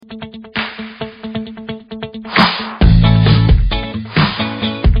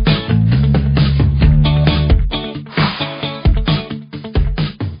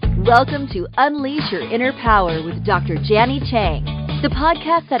Welcome to Unleash Your Inner Power with Dr. Janny Chang, the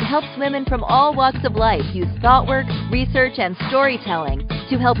podcast that helps women from all walks of life use thought work, research, and storytelling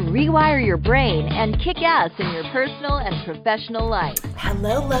to help rewire your brain and kick ass in your personal and professional life.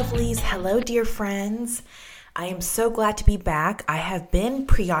 Hello, lovelies. Hello, dear friends. I am so glad to be back. I have been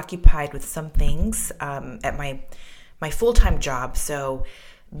preoccupied with some things at my full-time job, so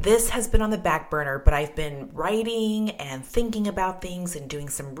this has been on the back burner, but I've been writing and thinking about things and doing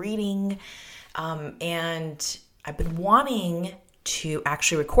some reading, and I've been wanting to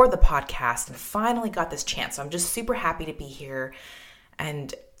actually record the podcast and finally got this chance. So I'm just super happy to be here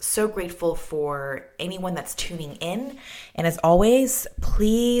and so grateful for anyone that's tuning in. And as always,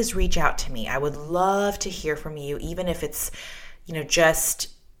 please reach out to me. I would love to hear from you, even if it's, just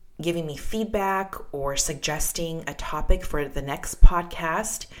giving me feedback or suggesting a topic for the next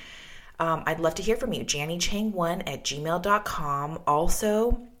podcast. I'd love to hear from you. JannyChang1@gmail.com.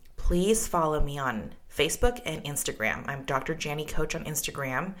 Also, please follow me on Facebook and Instagram. I'm Dr. Janny Coach on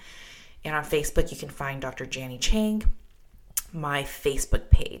Instagram. And on Facebook, you can find Dr. Janny Chang, my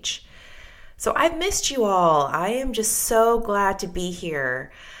Facebook page. So I've missed you all. I am just so glad to be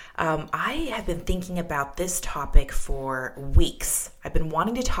here. I have been thinking about this topic for weeks. I've been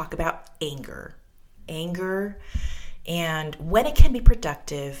wanting to talk about anger and when it can be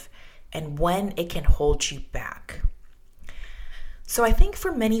productive and when it can hold you back. So I think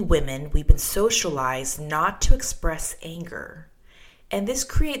for many women, we've been socialized not to express anger. And this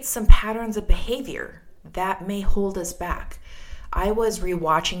creates some patterns of behavior that may hold us back. I was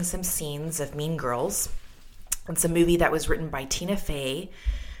rewatching some scenes of Mean Girls. It's a movie that was written by Tina Fey,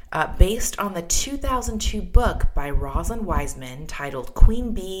 based on the 2002 book by Rosalind Wiseman titled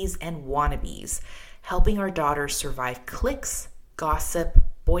Queen Bees and Wannabes, Helping Our Daughters Survive Cliques, Gossip,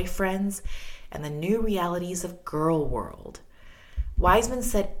 Boyfriends, and the New Realities of Girl World. Wiseman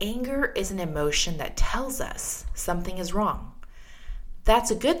said anger is an emotion that tells us something is wrong.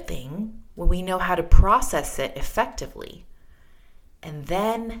 That's a good thing when we know how to process it effectively and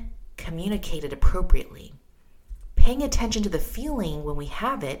then communicate it appropriately. Paying attention to the feeling when we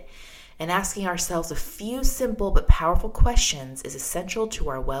have it and asking ourselves a few simple but powerful questions is essential to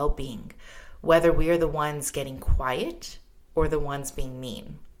our well-being, whether we are the ones getting quiet or the ones being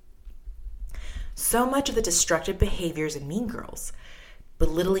mean. So much of the destructive behaviors in Mean Girls,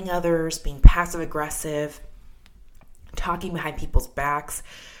 belittling others, being passive-aggressive, talking behind people's backs,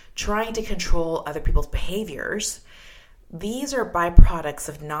 trying to control other people's behaviors, these are byproducts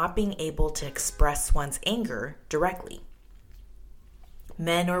of not being able to express one's anger directly.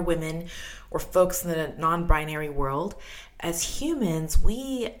 Men or women or folks in the non-binary world, as humans,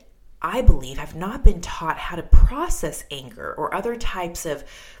 I believe, have not been taught how to process anger or other types of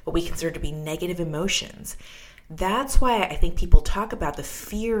what we consider to be negative emotions. That's why I think people talk about the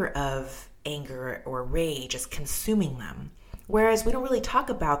fear of anger or rage as consuming them, whereas we don't really talk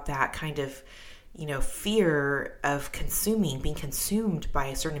about that kind of fear of being consumed by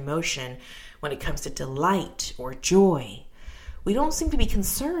a certain emotion when it comes to delight or joy. We don't seem to be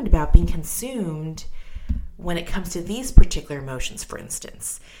concerned about being consumed when it comes to these particular emotions, for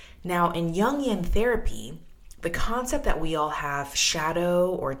instance. Now, in Jungian therapy, the concept that we all have shadow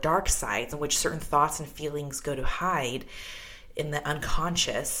or dark sides in which certain thoughts and feelings go to hide in the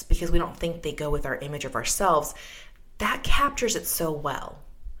unconscious because we don't think they go with our image of ourselves, that captures it so well.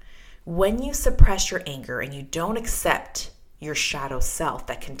 When you suppress your anger and you don't accept your shadow self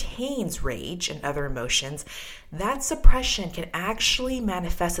that contains rage and other emotions, that suppression can actually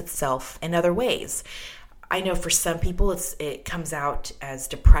manifest itself in other ways. I know for some people it comes out as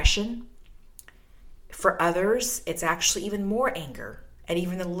depression. For others, it's actually even more anger at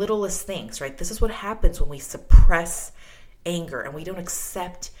even the littlest things, right? This is what happens when we suppress anger and we don't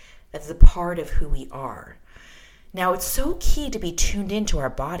accept that it's a part of who we are. Now, it's so key to be tuned into our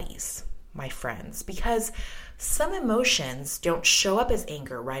bodies, my friends, because some emotions don't show up as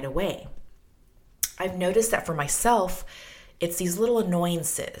anger right away. I've noticed that for myself, it's these little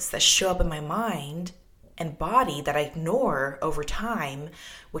annoyances that show up in my mind and body that I ignore over time,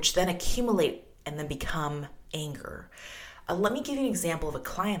 which then accumulate and then become anger. Let me give you an example of a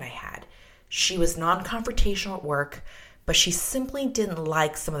client I had. She was non-confrontational at work, but she simply didn't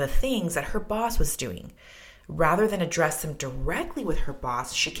like some of the things that her boss was doing. Rather than address them directly with her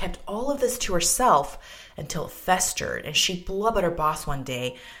boss, she kept all of this to herself until it festered, and she blew up at her boss one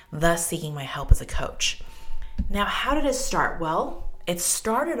day, thus seeking my help as a coach. Now, how did it start? Well, it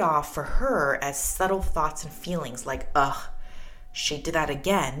started off for her as subtle thoughts and feelings like, ugh, she did that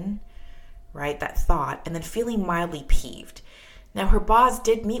again, right? That thought, and then feeling mildly peeved. Now, her boss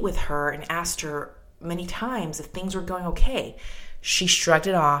did meet with her and asked her many times if things were going okay. she shrugged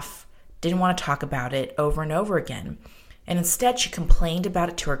it off, didn't want to talk about it over and over again. And instead, she complained about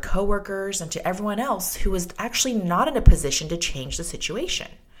it to her coworkers and to everyone else who was actually not in a position to change the situation,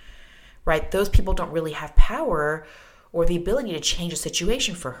 right? Those people don't really have power or the ability to change a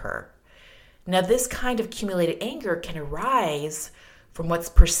situation for her. Now, this kind of accumulated anger can arise from what's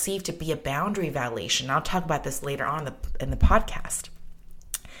perceived to be a boundary violation. I'll talk about this later on in the podcast.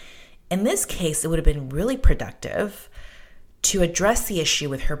 In this case, it would have been really productive to address the issue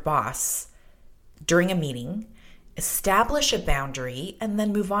with her boss during a meeting, establish a boundary, and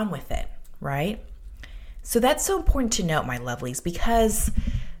then move on with it, right? So that's so important to note, my lovelies, because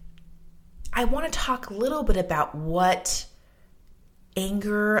I want to talk a little bit about what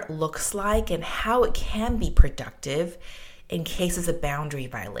anger looks like and how it can be productive in cases of boundary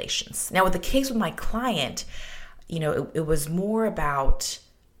violations. Now, with the case with my client, it was more about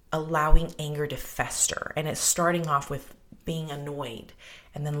allowing anger to fester, and it's starting off with being annoyed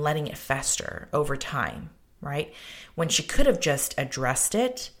and then letting it fester over time, right? When she could have just addressed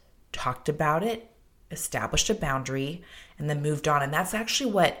it, talked about it, established a boundary, and then moved on. And that's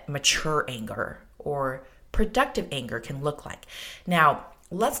actually what mature anger or productive anger can look like. Now,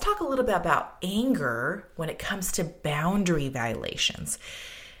 let's talk a little bit about anger when it comes to boundary violations.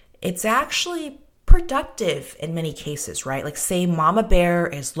 It's actually productive in many cases, right? Like, say mama bear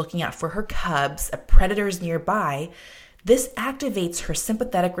is looking out for her cubs, a predator is nearby. This activates her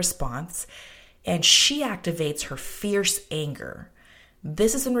sympathetic response, and she activates her fierce anger.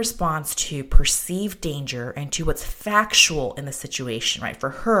 This is in response to perceived danger and to what's factual in the situation, right? For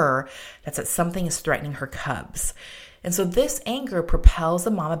her, that's that something is threatening her cubs. And so this anger propels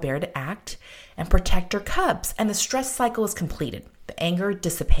the mama bear to act and protect her cubs, and the stress cycle is completed. The anger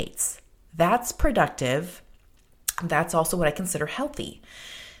dissipates. That's productive. That's also what I consider healthy.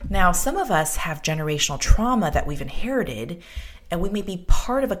 Now, some of us have generational trauma that we've inherited, and we may be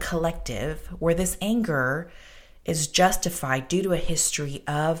part of a collective where this anger is justified due to a history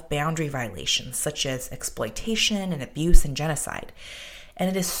of boundary violations, such as exploitation and abuse and genocide. And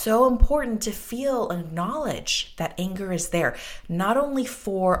it is so important to feel and acknowledge that anger is there, not only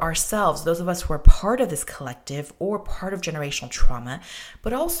for ourselves, those of us who are part of this collective or part of generational trauma,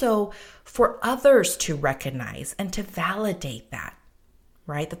 but also for others to recognize and to validate that,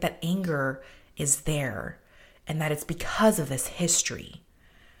 right? That anger is there and that it's because of this history.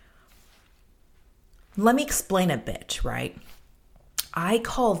 Let me explain a bit, right? I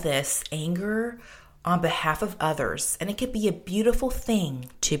call this anger on behalf of others, and it could be a beautiful thing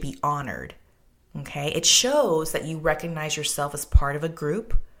to be honored, okay? It shows that you recognize yourself as part of a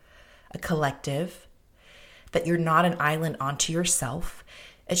group, a collective, that you're not an island unto yourself.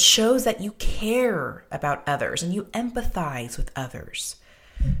 It shows that you care about others and you empathize with others.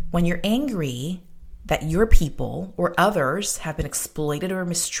 When you're angry that your people or others have been exploited or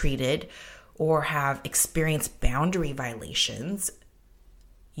mistreated or have experienced boundary violations,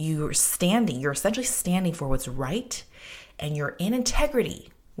 you're essentially standing for what's right, and you're in integrity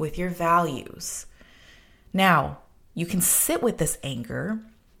with your values. Now, you can sit with this anger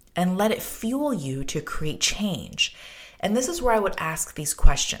and let it fuel you to create change. And this is where I would ask these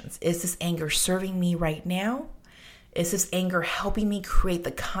questions. Is this anger serving me right now? Is this anger helping me create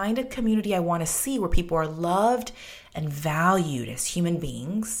the kind of community I want to see, where people are loved and valued as human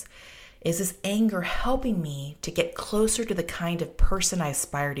beings? Is this anger helping me to get closer to the kind of person I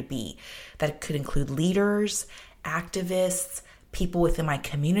aspire to be? That could include leaders, activists, people within my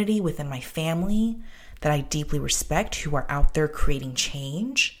community, within my family that I deeply respect, who are out there creating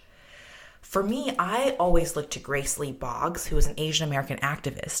change. For me, I always look to Grace Lee Boggs, who is an Asian American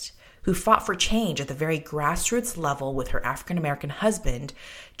activist who fought for change at the very grassroots level with her African American husband,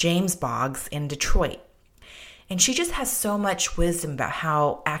 James Boggs, in Detroit. And she just has so much wisdom about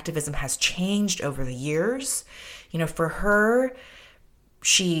how activism has changed over the years. For her,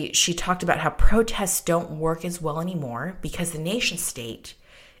 she talked about how protests don't work as well anymore because the nation state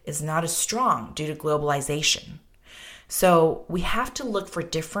is not as strong due to globalization. So we have to look for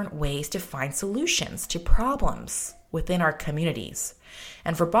different ways to find solutions to problems within our communities.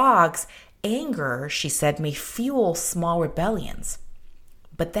 And for Boggs, anger, she said, may fuel small rebellions.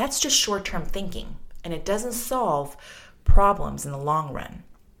 But that's just short-term thinking, and it doesn't solve problems in the long run.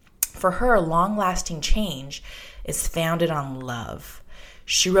 For her, long-lasting change is founded on love.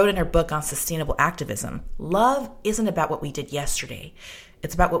 She wrote in her book on sustainable activism, love isn't about what we did yesterday.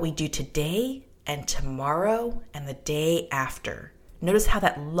 It's about what we do today and tomorrow and the day after. Notice how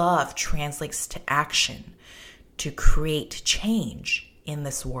that love translates to action to create change in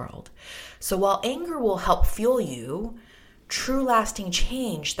this world. So while anger will help fuel you, true lasting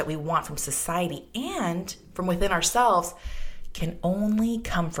change that we want from society and from within ourselves can only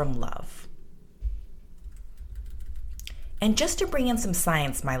come from love. And just to bring in some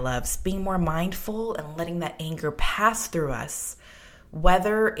science, my loves, being more mindful and letting that anger pass through us,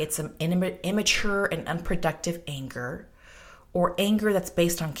 whether it's an immature and unproductive anger or anger that's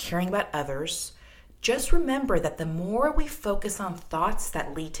based on caring about others, just remember that the more we focus on thoughts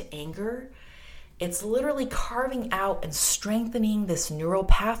that lead to anger, it's literally carving out and strengthening this neural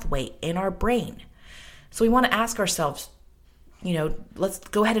pathway in our brain. So we want to ask ourselves, let's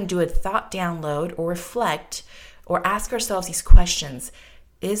go ahead and do a thought download or reflect or ask ourselves these questions.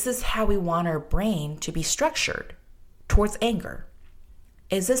 Is this how we want our brain to be structured towards anger?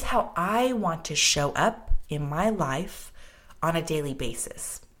 Is this how I want to show up in my life on a daily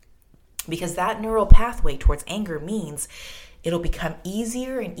basis? Because that neural pathway towards anger means it'll become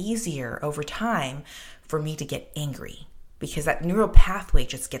easier and easier over time for me to get angry, because that neural pathway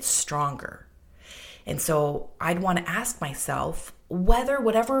just gets stronger. And so I'd want to ask myself whether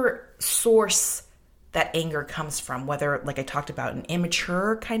whatever source that anger comes from, whether, like I talked about, an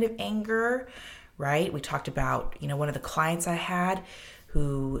immature kind of anger, right? We talked about, one of the clients I had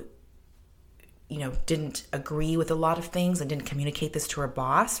who, didn't agree with a lot of things and didn't communicate this to her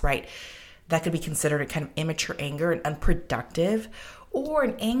boss, right? That could be considered a kind of immature anger and unproductive, or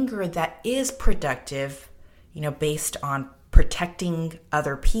an anger that is productive, based on protecting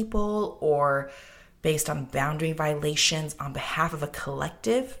other people or based on boundary violations on behalf of a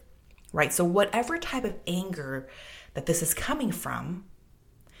collective, right? So whatever type of anger that this is coming from,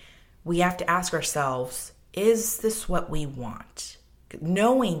 we have to ask ourselves, is this what we want?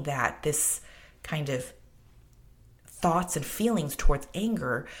 Knowing that this kind of thoughts and feelings towards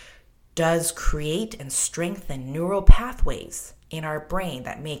anger does create and strengthen neural pathways in our brain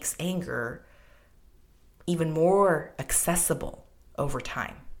that makes anger even more accessible over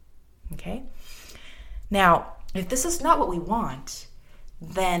time. Okay? Now, if this is not what we want,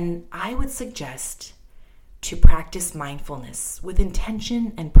 then I would suggest to practice mindfulness with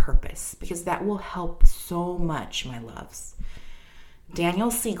intention and purpose, because that will help so much, my loves.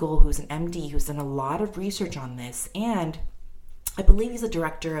 Daniel Siegel, who's an MD, who's done a lot of research on this, and I believe he's the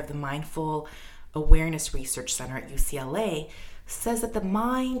director of the Mindful Awareness Research Center at UCLA, says that the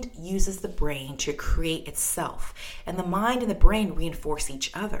mind uses the brain to create itself, and the mind and the brain reinforce each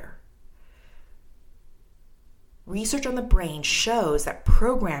other. Research on the brain shows that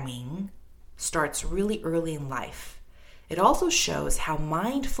programming starts really early in life. It also shows how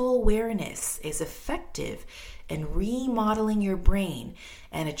mindful awareness is effective in remodeling your brain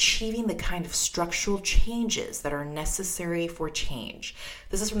and achieving the kind of structural changes that are necessary for change.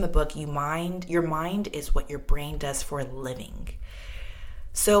 This is from the book, Your Mind is What Your Brain Does for a Living.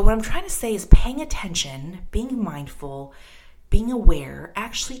 So what I'm trying to say is paying attention, being mindful, being aware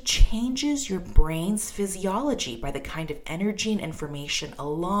actually changes your brain's physiology by the kind of energy and information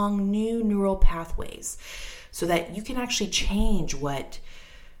along new neural pathways, so that you can actually change what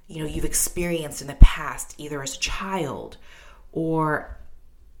you've experienced in the past, either as a child or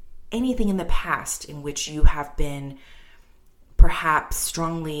anything in the past in which you have been perhaps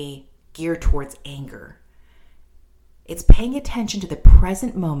strongly geared towards anger. It's paying attention to the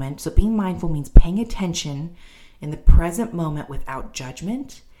present moment. So being mindful means paying attention in the present moment without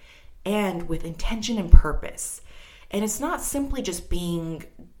judgment and with intention and purpose. And it's not simply just being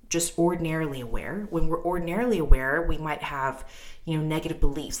ordinarily aware. When we're ordinarily aware, we might have, negative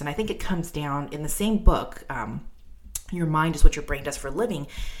beliefs. And I think it comes down in the same book, Your Mind is What Your Brain Does for a Living.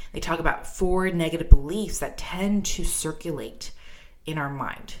 They talk about 4 negative beliefs that tend to circulate in our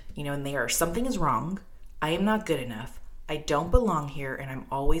mind. And they are: something is wrong, I am not good enough, I don't belong here, and I'm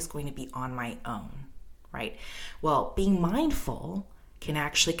always going to be on my own, right? Well, being mindful can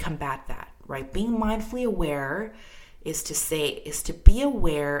actually combat that, right? Being mindfully aware is to be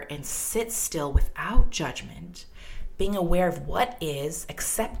aware and sit still without judgment, being aware of what is,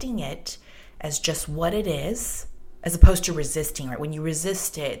 accepting it as just what it is, as opposed to resisting, right? When you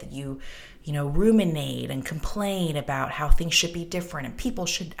resist it, you ruminate and complain about how things should be different and people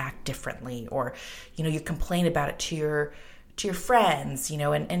should act differently, or, you complain about it to your friends,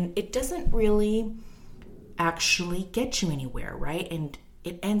 and it doesn't really actually get you anywhere, right? And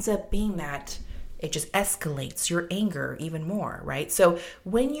it ends up being that it just escalates your anger even more, right? So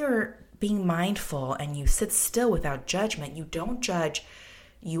when you're being mindful and you sit still without judgment, you don't judge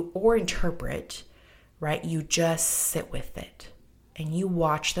or interpret, right? You just sit with it and you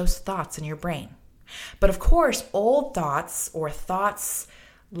watch those thoughts in your brain. But of course, old thoughts, or thoughts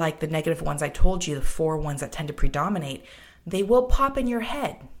like the negative ones I told you, the 4 ones that tend to predominate, they will pop in your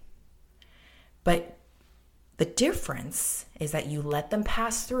head. But the difference is that you let them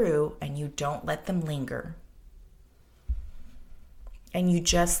pass through and you don't let them linger. and you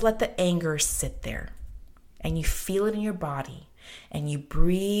just let the anger sit there and you feel it in your body and you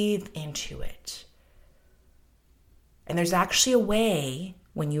breathe into it. And there's actually a way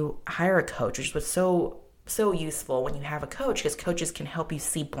when you hire a coach, which was so useful when you have a coach, because coaches can help you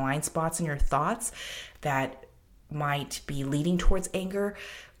see blind spots in your thoughts that might be leading towards anger,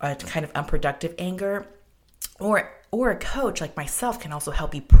 kind of unproductive anger, or a coach like myself can also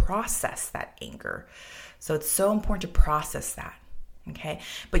help you process that anger. So it's so important to process that, okay?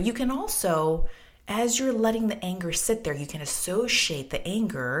 But you can also, as you're letting the anger sit there, you can associate the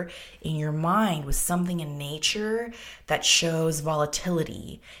anger in your mind with something in nature that shows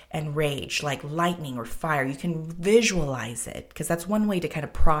volatility and rage, like lightning or fire. You can visualize it, because that's one way to kind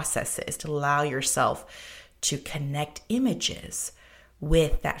of process it, is to allow yourself to connect images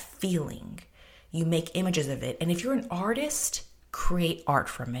with that feeling. You make images of it. And if you're an artist, create art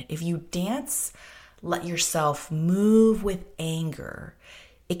from it. If you dance, let yourself move with anger.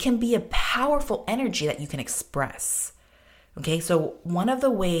 It can be a powerful energy that you can express. Okay, so one of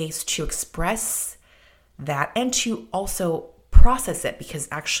the ways to express that and to also process it, because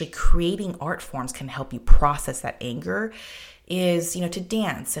actually creating art forms can help you process that anger, is, to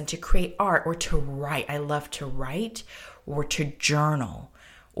dance and to create art or to write. I love to write or to journal.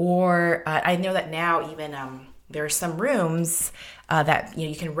 Or I know that now even there are some rooms that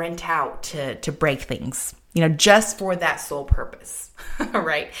you can rent out to break things, just for that sole purpose,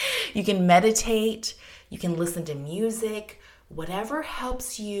 right? You can meditate, you can listen to music, whatever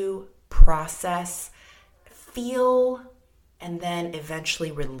helps you process, feel, and then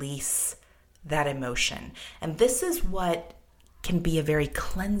eventually release that emotion. And this is what can be a very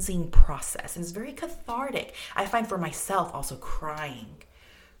cleansing process, and it's very cathartic. I find for myself also crying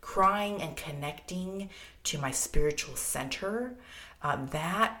and connecting to my spiritual center,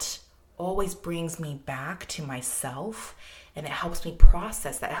 that always brings me back to myself, and it helps me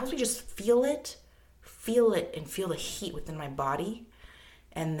process that. It helps me just feel it and feel the heat within my body,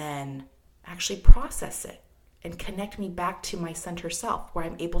 and then actually process it and connect me back to my center self, where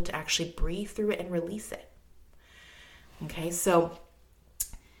I'm able to actually breathe through it and release it. Okay, so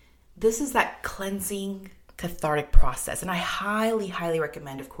this is that cleansing, cathartic process. And I highly, highly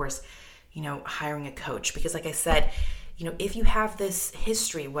recommend, of course, hiring a coach, because like I said, if you have this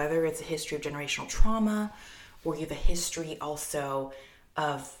history, whether it's a history of generational trauma, or you have a history also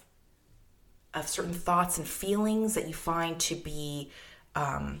of certain thoughts and feelings that you find to be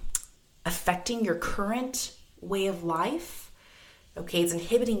affecting your current way of life, okay, it's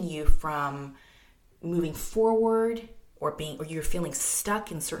inhibiting you from moving forward, or you're feeling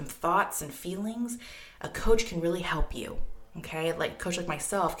stuck in certain thoughts and feelings, a coach can really help you, okay? Like a coach like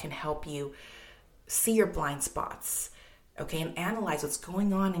myself can help you see your blind spots, okay, and analyze what's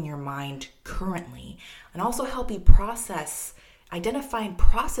going on in your mind currently, and also help you identify and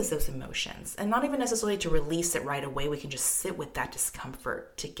process those emotions, and not even necessarily to release it right away. We can just sit with that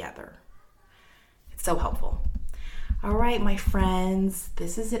discomfort together. It's so helpful. All right, my friends,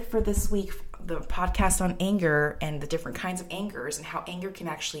 this is it for this week, the podcast on anger and the different kinds of angers and how anger can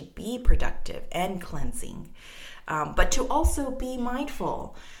actually be productive and cleansing. But to also be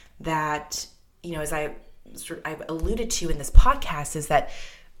mindful that, as I've alluded to in this podcast, is that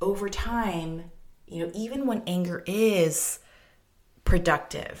over time, even when anger is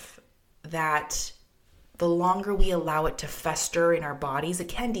productive, that the longer we allow it to fester in our bodies, it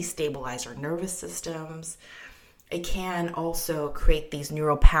can destabilize our nervous systems. It can also create these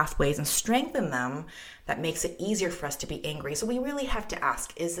neural pathways and strengthen them that makes it easier for us to be angry. So we really have to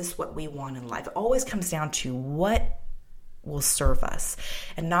ask, is this what we want in life? It always comes down to what will serve us.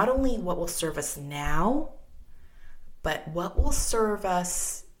 And not only what will serve us now, but what will serve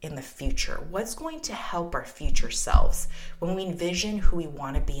us in the future. What's going to help our future selves when we envision who we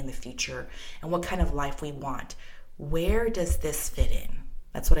want to be in the future and what kind of life we want? Where does this fit in?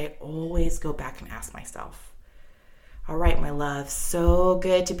 That's what I always go back and ask myself. All right, my love, so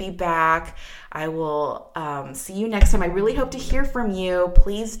good to be back. I will see you next time. I really hope to hear from you.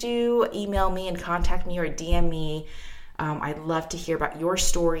 Please do email me and contact me or DM me. I'd love to hear about your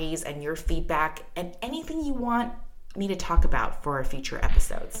stories and your feedback and anything you want me to talk about for future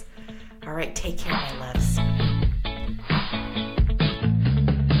episodes. All right, take care, my loves.